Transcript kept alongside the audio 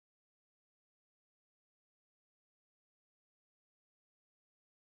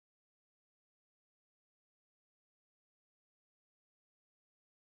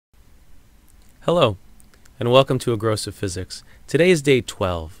Hello, and welcome to Aggressive Physics. Today is day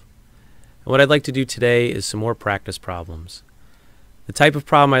 12. And what I'd like to do today is some more practice problems. The type of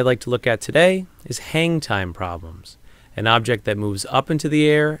problem I'd like to look at today is hang time problems. An object that moves up into the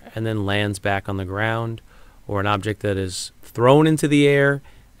air and then lands back on the ground, or an object that is thrown into the air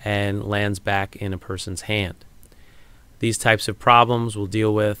and lands back in a person's hand. These types of problems will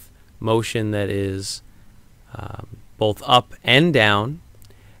deal with motion that is both up and down,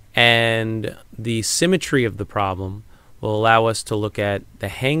 and the symmetry of the problem will allow us to look at the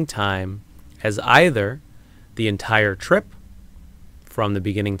hang time as either the entire trip from the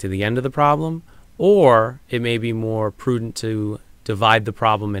beginning to the end of the problem, or it may be more prudent to divide the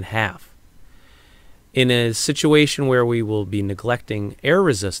problem in half. In a situation where we will be neglecting air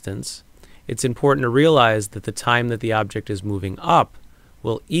resistance, it's important to realize that the time that the object is moving up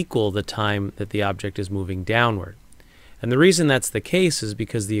will equal the time that the object is moving downward. And the reason that's the case is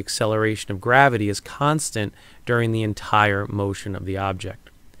because the acceleration of gravity is constant during the entire motion of the object.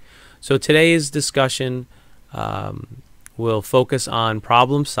 So today's discussion will focus on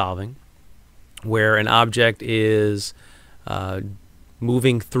problem solving, where an object is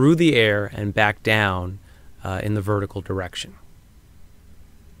moving through the air and back down in the vertical direction.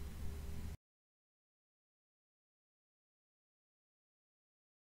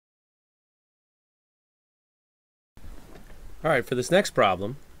 All right, for this next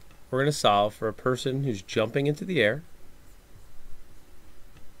problem, we're going to solve for a person who's jumping into the air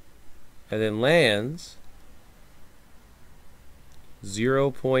and then lands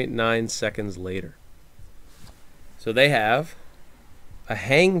 0.9 seconds later. So they have a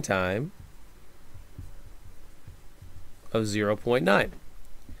hang time of 0.9.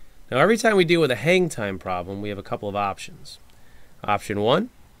 Now every time we deal with a hang time problem, we have a couple of options. Option 1,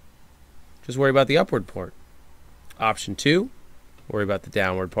 just worry about the upward part. Option 2, worry about the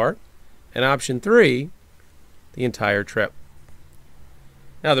downward part. And option 3, the entire trip.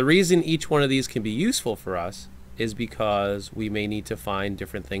 Now the reason each one of these can be useful for us is because we may need to find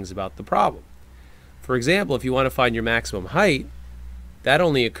different things about the problem. For example, if you want to find your maximum height, that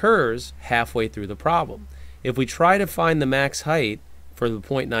only occurs halfway through the problem. If we try to find the max height for the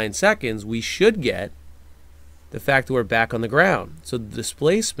 0.9 seconds, we should get the fact that we're back on the ground. So the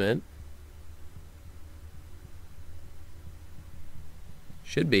displacement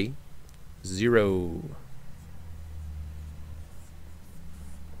should be 0.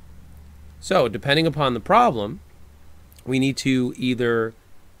 So depending upon the problem, we need to either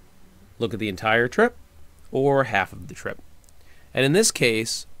look at the entire trip or half of the trip. And in this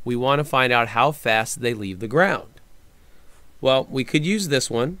case, we want to find out how fast they leave the ground. Well, we could use this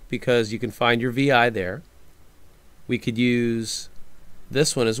one because you can find your VI there. We could use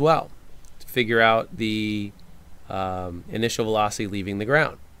this one as well to figure out the initial velocity leaving the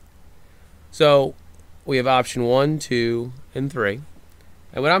ground. So we have option 1, 2, and 3.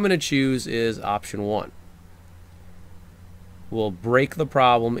 And what I'm going to choose is option 1. We'll break the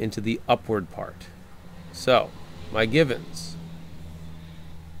problem into the upward part. So my givens,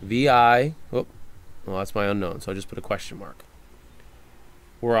 VI, well that's my unknown, so I'll just put a question mark.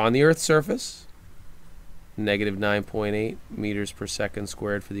 We're on the Earth's surface, negative 9.8 meters per second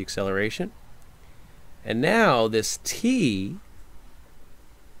squared for the acceleration. And now this t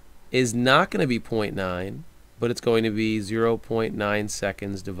is not going to be 0.9, but it's going to be 0.9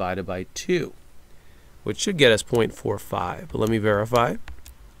 seconds divided by 2, which should get us 0.45. But let me verify.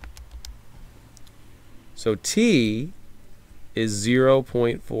 So t is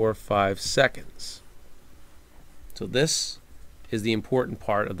 0.45 seconds. So this is the important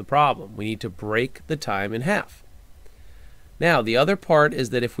part of the problem. We need to break the time in half. Now the other part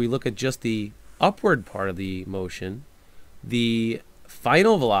is that if we look at just the upward part of the motion, the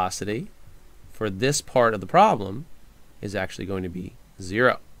final velocity for this part of the problem is actually going to be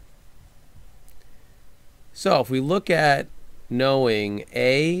 0. So if we look at knowing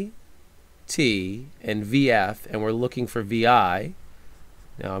A, T, and VF, and we're looking for VI,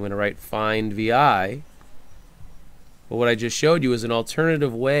 now I'm going to write find VI. But what I just showed you is an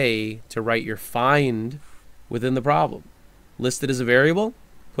alternative way to write your find within the problem. Listed as a variable,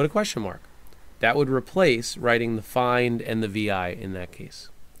 put a question mark. That would replace writing the find and the VI in that case.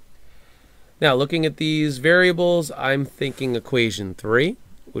 Now looking at these variables, I'm thinking equation 3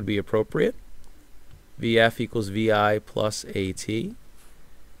 would be appropriate. VF equals VI plus AT.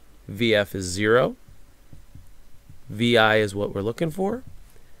 VF is 0. VI is what we're looking for.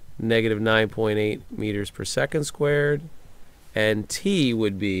 Negative 9.8 meters per second squared. And T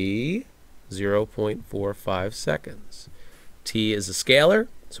would be 0.45 seconds. T is a scalar,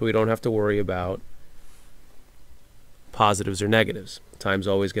 so we don't have to worry about positives or negatives. Time's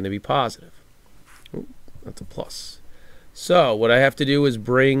always going to be positive. That's a plus. So what I have to do is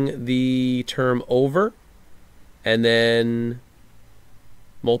bring the term over and then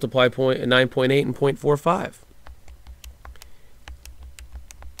multiply 9.8 and 0.45.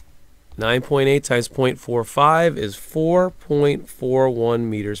 9.8 times 0.45 is 4.41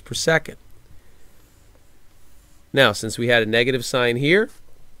 meters per second. Now, since we had a negative sign here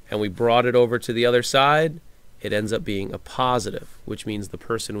and we brought it over to the other side, it ends up being a positive, which means the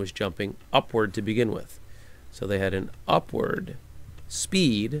person was jumping upward to begin with. So they had an upward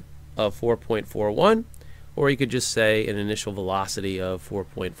speed of 4.41, or you could just say an initial velocity of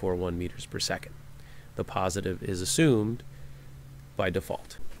 4.41 meters per second. The positive is assumed by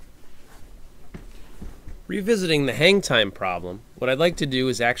default. Revisiting the hang time problem, what I'd like to do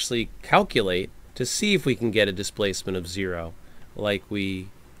is actually calculate to see if we can get a displacement of 0 like we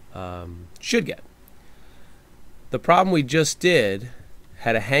should get. The problem we just did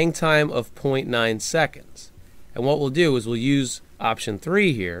had a hang time of 0.9 seconds. And what we'll do is we'll use option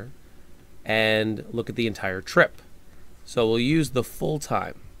 3 here and look at the entire trip. So we'll use the full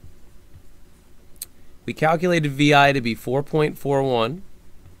time. We calculated VI to be 4.41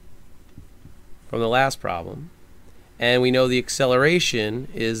 from the last problem, and we know the acceleration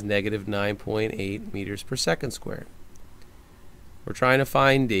is negative 9.8 meters per second squared. We're trying to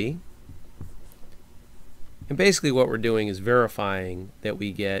find D, and basically what we're doing is verifying that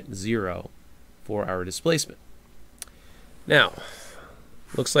we get 0 for our displacement. Now,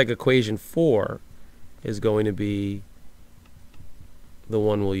 looks like equation 4 is going to be the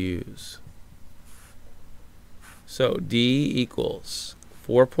one we'll use. So D equals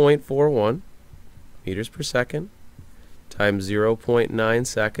 4.41 meters per second times 0.9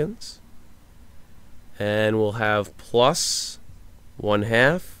 seconds, and we'll have plus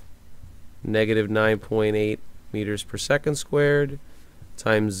 1/2 negative 9.8 meters per second squared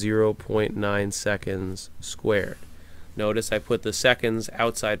times 0.9 seconds squared. Notice I put the seconds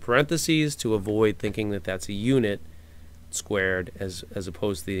outside parentheses to avoid thinking that that's a unit squared as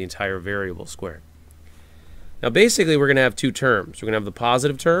opposed to the entire variable squared. Now basically we're going to have two terms. We're going to have the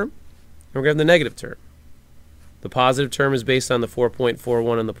positive term and we're going to have the negative term. The positive term is based on the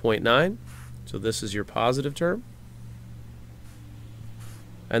 4.41 and the 0.9. So this is your positive term.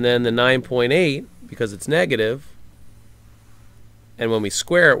 And then the 9.8, because it's negative, and when we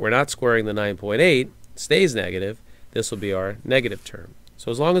square it, we're not squaring the 9.8, it stays negative. This will be our negative term. So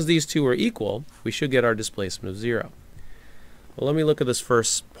as long as these two are equal, we should get our displacement of 0. Well, let me look at this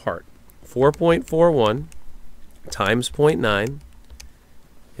first part. 4.41 times 0.9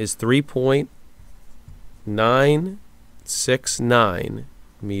 is 3.969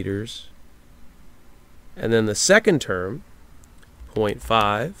 meters. And then the second term,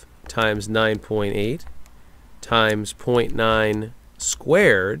 0.5 times 9.8 times 0.9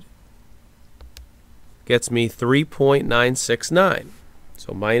 squared gets me 3.969.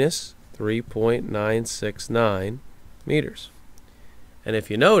 So minus 3.969 meters. And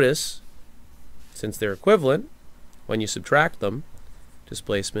if you notice, since they're equivalent, when you subtract them,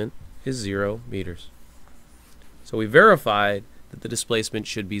 displacement is 0 meters. So we verified that the displacement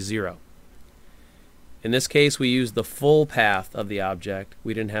should be 0. In this case, we used the full path of the object.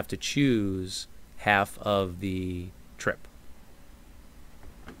 We didn't have to choose half of the trip.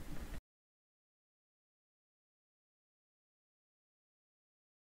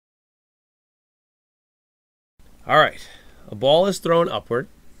 All right, a ball is thrown upward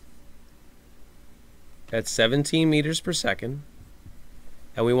at 17 meters per second,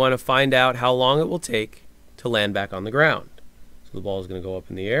 and we want to find out how long it will take to land back on the ground. So the ball is going to go up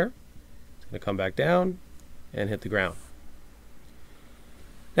in the air, it's going to come back down, and hit the ground.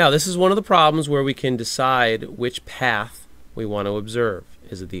 Now, this is one of the problems where we can decide which path we want to observe.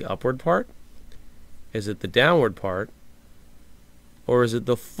 Is it the upward part? Is it the downward part? Or is it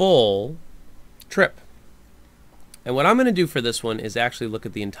the full trip? And what I'm going to do for this one is actually look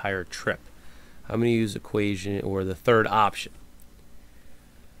at the entire trip. I'm going to use equation or the third option.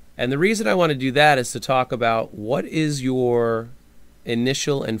 And the reason I want to do that is to talk about what is your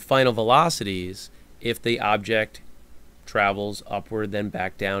initial and final velocities if the object travels upward then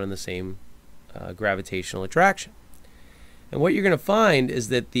back down in the same gravitational attraction. And what you're going to find is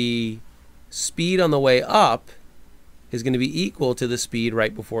that the speed on the way up is going to be equal to the speed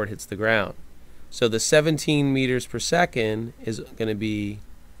right before it hits the ground. So the 17 meters per second is going to be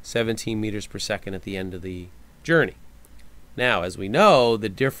 17 meters per second at the end of the journey. Now, as we know, the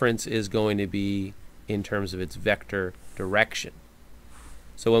difference is going to be in terms of its vector direction.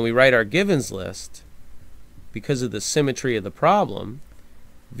 So when we write our givens list, because of the symmetry of the problem,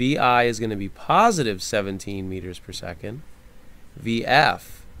 VI is going to be positive 17 meters per second,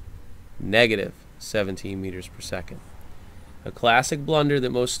 VF negative 17 meters per second. A classic blunder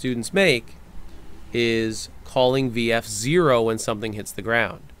that most students make is calling VF 0 when something hits the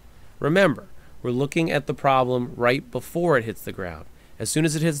ground. Remember, we're looking at the problem right before it hits the ground. As soon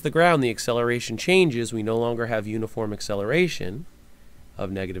as it hits the ground, the acceleration changes. We no longer have uniform acceleration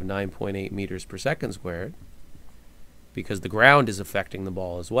of negative 9.8 meters per second squared because the ground is affecting the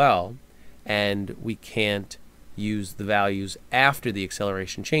ball as well, and we can't use the values after the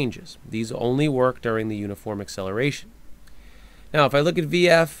acceleration changes. These only work during the uniform acceleration. Now, if I look at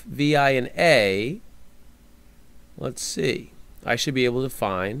VF, VI, and A, let's see. I should be able to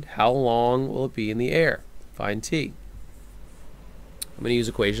find how long will it be in the air. Find T. I'm going to use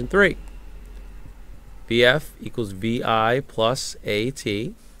equation 3. VF equals VI plus AT.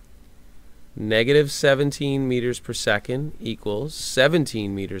 Negative 17 meters per second equals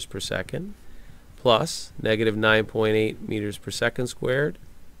 17 meters per second plus negative 9.8 meters per second squared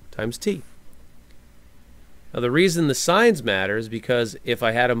times T. Now the reason the signs matter is because if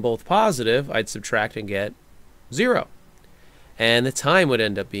I had them both positive, I'd subtract and get 0. And the time would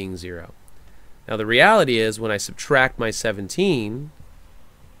end up being 0. Now the reality is when I subtract my 17,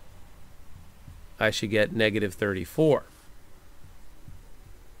 I should get negative 34.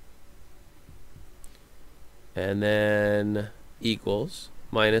 And then equals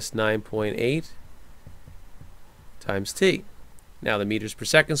minus 9.8 times T. Now the meters per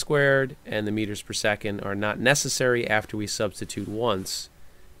second squared and the meters per second are not necessary after we substitute once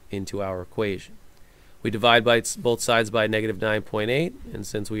into our equation. We divide by both sides by negative 9.8, and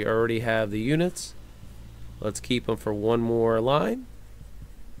since we already have the units, let's keep them for one more line.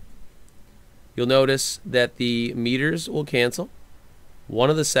 You'll notice that the meters will cancel, one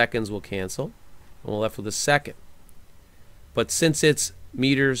of the seconds will cancel, and we're left with a second. But since it's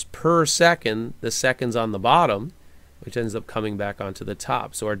meters per second, the second's on the bottom, which ends up coming back onto the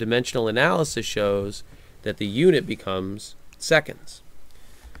top. So our dimensional analysis shows that the unit becomes seconds.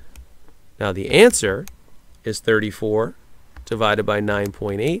 Now the answer is 34 divided by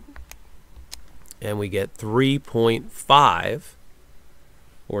 9.8, and we get 3.5,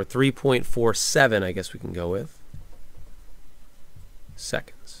 or 3.47, I guess we can go with,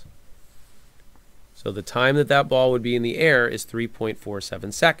 seconds. So the time that that ball would be in the air is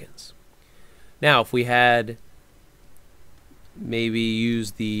 3.47 seconds. Now, if we had maybe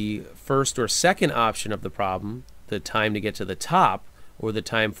used the first or second option of the problem, the time to get to the top, or the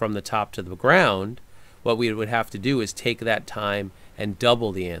time from the top to the ground, what we would have to do is take that time and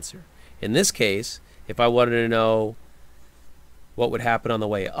double the answer. In this case, if I wanted to know what would happen on the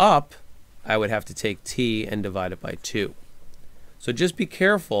way up, I would have to take T and divide it by 2. So just be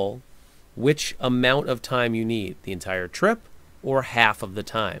careful which amount of time you need, the entire trip or half of the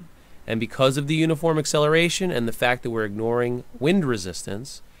time. And because of the uniform acceleration and the fact that we're ignoring wind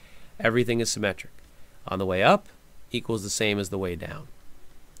resistance, everything is symmetric. On the way up equals the same as the way down.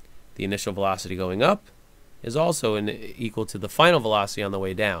 The initial velocity going up is also equal to the final velocity on the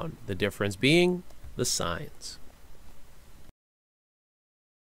way down, the difference being the signs.